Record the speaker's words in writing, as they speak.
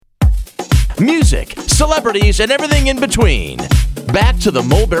music, celebrities, and everything in between. Back to the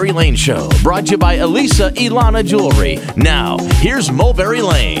Mulberry Lane Show, brought to you by Elisa Ilana Jewelry. Now, here's Mulberry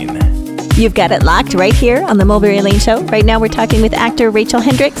Lane. You've got it locked right here on the Mulberry Lane Show. Right now we're talking with actor Rachel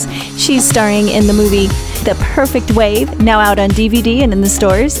Hendrix. She's starring in the movie The Perfect Wave, now out on DVD and in the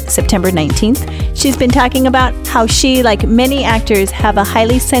stores September 19th. She's been talking about how she, like many actors, have a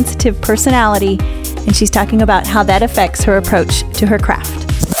highly sensitive personality, and she's talking about how that affects her approach to her craft.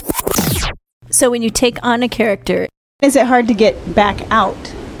 So when you take on a character, is it hard to get back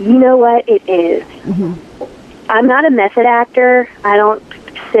out? You know what? It is. Mm-hmm. I'm not a method actor. I don't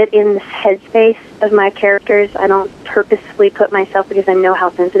sit in the headspace of my characters. I don't purposefully put myself because I know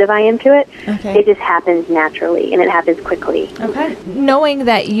how sensitive I am to it. Okay. It just happens naturally, and it happens quickly. Okay. Knowing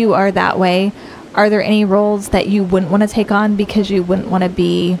that you are that way, are there any roles that you wouldn't want to take on because you wouldn't want to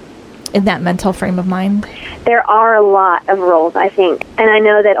be in that mental frame of mind? There are a lot of roles, I think, and I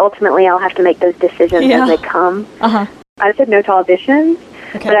know that ultimately I'll have to make those decisions as they come. Uh-huh. I've said no to auditions,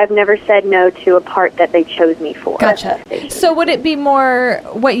 but I've never said no to a part that they chose me for. Gotcha. So would it be more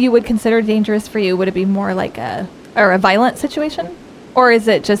what you would consider dangerous for you? Would it be more like a violent situation? Or is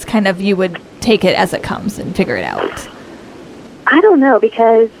it just kind of you would take it as it comes and figure it out? I don't know,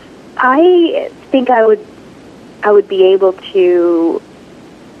 because I think I would be able to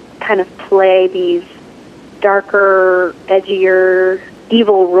kind of play these darker, edgier,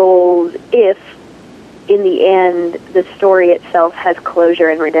 evil roles if, in the end, the story itself has closure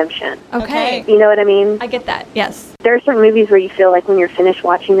and redemption. Okay. You know what I mean? I get that, yes. There are certain movies where you feel like when you're finished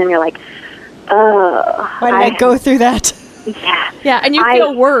watching them, you're like, oh. Why did I go through that? Yeah. Yeah, and you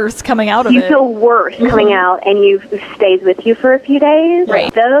feel worse coming out of it. You feel worse coming out, and it stays with you for a few days.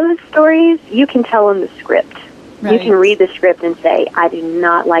 Right. Those stories, you can tell in the script. Right. You can read the script and say, I do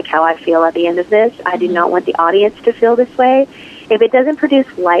not like how I feel at the end of this. I do not want the audience to feel this way. If it doesn't produce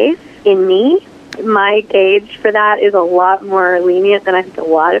life in me, my gauge for that is a lot more lenient than I think a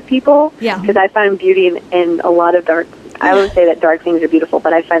lot of people. Yeah. Because I find beauty in a lot of dark. I would say that dark things are beautiful,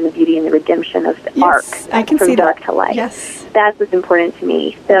 but I find the beauty in the redemption of the arc I can from see dark that. to light. Yes. That's what's important to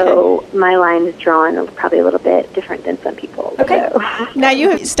me. So my line is drawn probably a little bit different than some people. Okay. So. Now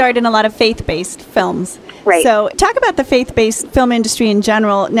you have starred in a lot of faith-based films. Right. So talk about the faith-based film industry in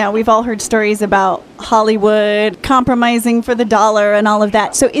general. Now we've all heard stories about Hollywood compromising for the dollar and all of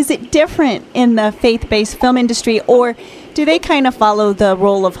that. So is it different in the faith-based film industry, or do they kind of follow the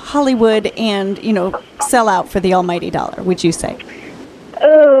role of Hollywood and, sell out for the almighty dollar, would you say?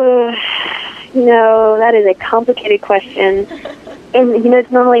 Oh, no, that is a complicated question. And,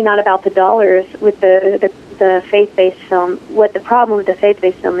 it's normally not about the dollars with the faith-based film. What the problem with the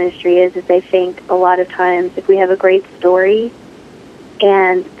faith-based film industry is they think a lot of times if we have a great story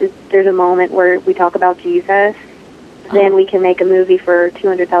and there's a moment where we talk about Jesus, then we can make a movie for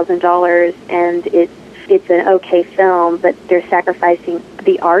 $200,000 and it's an okay film, but they're sacrificing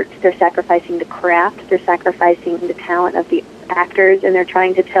the art, they're sacrificing the craft, they're sacrificing the talent of the actors, and they're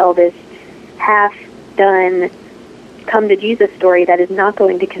trying to tell this half-done come-to-Jesus story that is not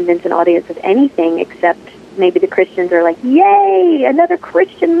going to convince an audience of anything except maybe the Christians are like, yay, another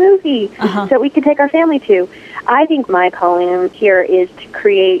Christian movie that we can take our family to. I think my calling here is to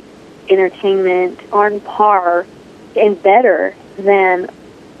create entertainment on par and better than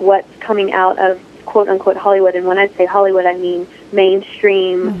what's coming out of quote-unquote Hollywood. And when I say Hollywood, I mean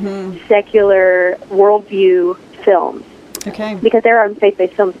mainstream, secular, worldview films. Okay. Because there are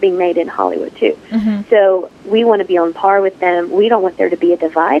faith-based films being made in Hollywood, too. So we want to be on par with them. We don't want there to be a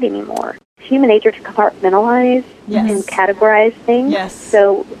divide anymore. It's human nature to compartmentalize and categorize things. Yes.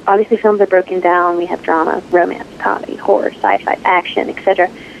 So obviously films are broken down. We have drama, romance, comedy, horror, sci-fi, action,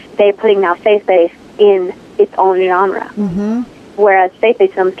 etc. They're putting now faith-based in its own genre. Whereas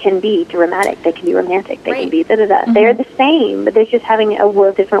faith-based films can be dramatic, they can be romantic, they can be da-da-da. They're the same, but they're just having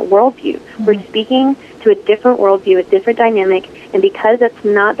a different worldview. We're speaking to a different worldview, a different dynamic, and because that's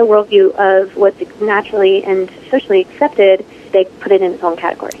not the worldview of what's naturally and socially accepted, they put it in its own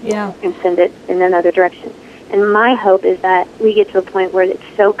category and send it in another direction. And my hope is that we get to a point where it's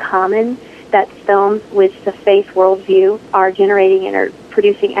so common that films with the faith worldview are generating and are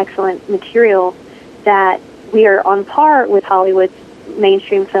producing excellent material that we are on par with Hollywood's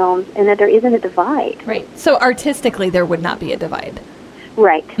mainstream films, and that there isn't a divide. Right. So artistically, there would not be a divide.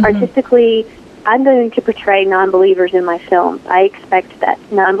 Right. Artistically, I'm going to portray non-believers in my films. I expect that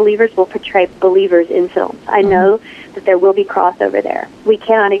non-believers will portray believers in films. I know that there will be crossover there. We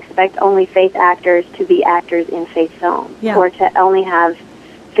cannot expect only faith actors to be actors in faith films, or to only have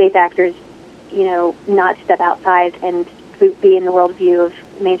faith actors, not step outside and be in the worldview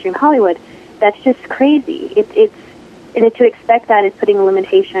of mainstream Hollywood. That's just crazy. And to expect that is putting a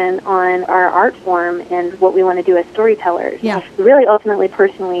limitation on our art form and what we want to do as storytellers. Yeah. We really ultimately,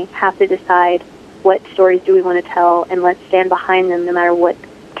 personally, have to decide what stories do we want to tell, and let's stand behind them no matter what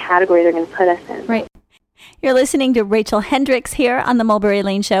category they're going to put us in. Right. You're listening to Rachel Hendrix here on the Mulberry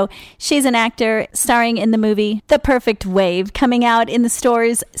Lane Show. She's an actor starring in the movie The Perfect Wave, coming out in the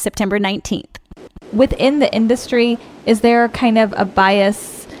stores September 19th. Within the industry, is there kind of a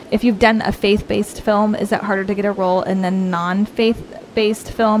bias? If you've done a faith-based film, is it harder to get a role in a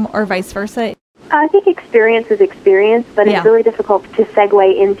non-faith-based film, or vice versa? I think experience is experience, but it's really difficult to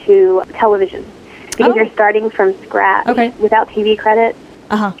segue into television because you're starting from scratch without TV credits.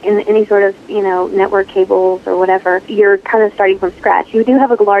 In any sort of, network cables or whatever, you're kind of starting from scratch. You do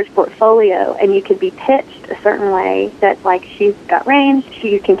have a large portfolio, and you can be pitched a certain way that, like, she's got range,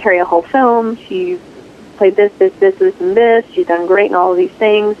 she can carry a whole film, she's played this, and this, she's done great in all of these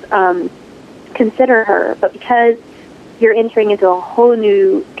things. Consider her. But because you're entering into a whole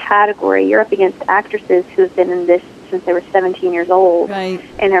new category, you're up against actresses who have been in this since they were 17 years old,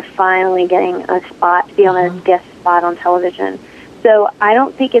 and they're finally getting a spot to be on a guest spot on television. So I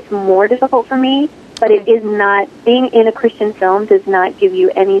don't think it's more difficult for me, but it is not, being in a Christian film does not give you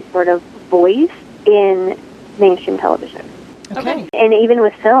any sort of voice in mainstream television. Okay. And even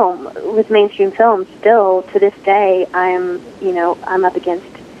with film, with mainstream film, still to this day, I'm up against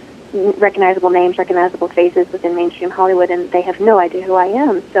recognizable names, recognizable faces within mainstream Hollywood, and they have no idea who I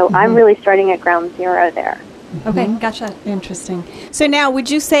am. So I'm really starting at ground zero there. Okay, gotcha. Interesting. So now,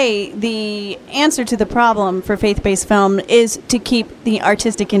 would you say the answer to the problem for faith-based film is to keep the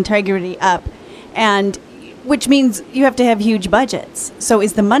artistic integrity up, and which means you have to have huge budgets? So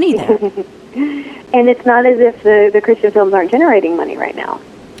is the money there? And it's not as if the Christian films aren't generating money right now.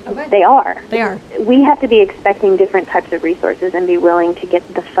 Okay. They are. They are. We have to be expecting different types of resources and be willing to get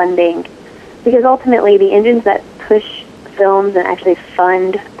the funding, because ultimately the engines that push films and actually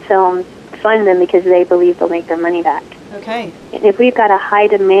fund films fund them because they believe they'll make their money back. Okay. And if we've got a high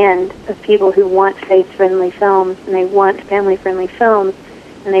demand of people who want faith-friendly films, and they want family-friendly films,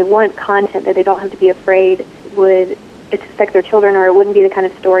 and they want content that they don't have to be afraid would affect their children, or it wouldn't be the kind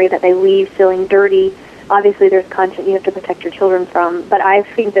of story that they leave feeling dirty. Obviously, there's content you have to protect your children from, but I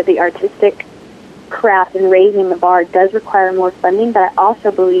think that the artistic craft and raising the bar does require more funding, but I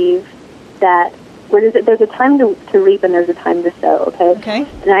also believe that there's a time to reap and there's a time to sow, okay?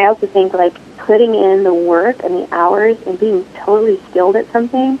 And I also think, like, putting in the work and the hours and being totally skilled at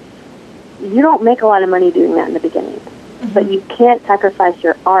something, you don't make a lot of money doing that in the beginning. But you can't sacrifice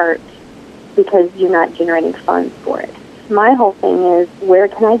your art because you're not generating funds for it. My whole thing is, where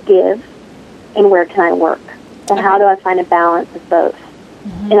can I give and where can I work? And how do I find a balance of both?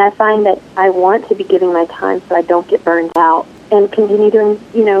 And I find that I want to be giving my time so I don't get burned out, and continue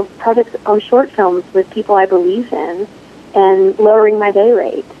doing, projects on short films with people I believe in, and lowering my day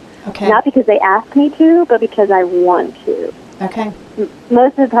rate. Not because they ask me to, but because I want to.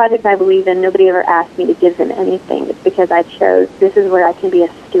 Most of the projects I believe in, nobody ever asked me to give them anything. It's because I chose, this is where I can be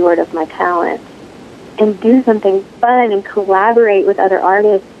a steward of my talent and do something fun and collaborate with other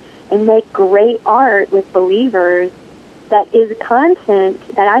artists and make great art with believers that is content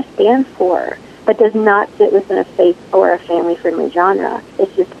that I stand for, but does not fit within a faith or a family-friendly genre.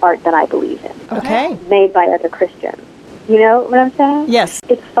 It's just art that I believe in. Made by other Christians. You know what I'm saying? Yes.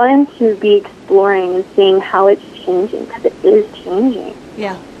 It's fun to be exploring and seeing how it's changing, because it is changing.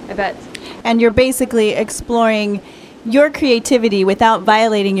 Yeah, I bet. And you're basically exploring your creativity without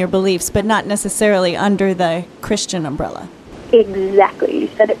violating your beliefs, but not necessarily under the Christian umbrella. Exactly. You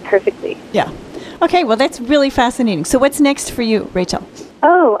said it perfectly. Yeah. Okay, well, that's really fascinating. So what's next for you, Rachel?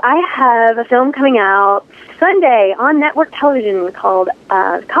 Oh, I have a film coming out Sunday on network television called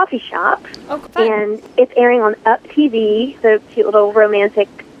Coffee Shop. Oh, fun. And it's airing on Up TV, the cute little romantic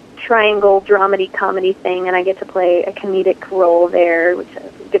triangle dramedy comedy thing, and I get to play a comedic role there, which I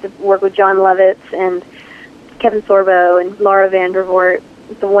get to work with John Lovitz and Kevin Sorbo and Laura Vandervoort.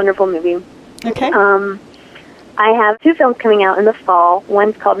 It's a wonderful movie. Okay. I have 2 films coming out in the fall.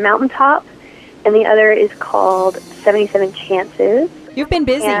 One's called Mountaintop, and the other is called 77 Chances. You've been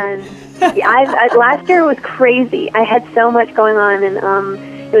busy. And last year was crazy. I had so much going on, and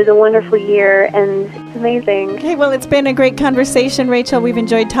it was a wonderful year, and it's amazing. Okay, well, it's been a great conversation, Rachel. We've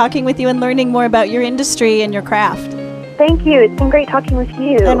enjoyed talking with you and learning more about your industry and your craft. Thank you. It's been great talking with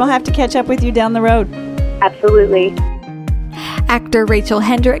you. And we'll have to catch up with you down the road. Absolutely. Actor Rachel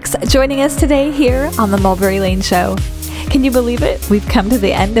Hendrix joining us today here on the Mulberry Lane Show. Can you believe it? We've come to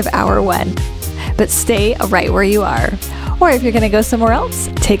the end of hour 1. But stay right where you are. Or if you're going to go somewhere else,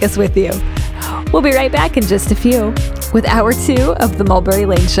 take us with you. We'll be right back in just a few with hour 2 of the Mulberry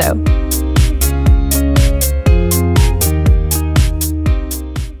Lane Show.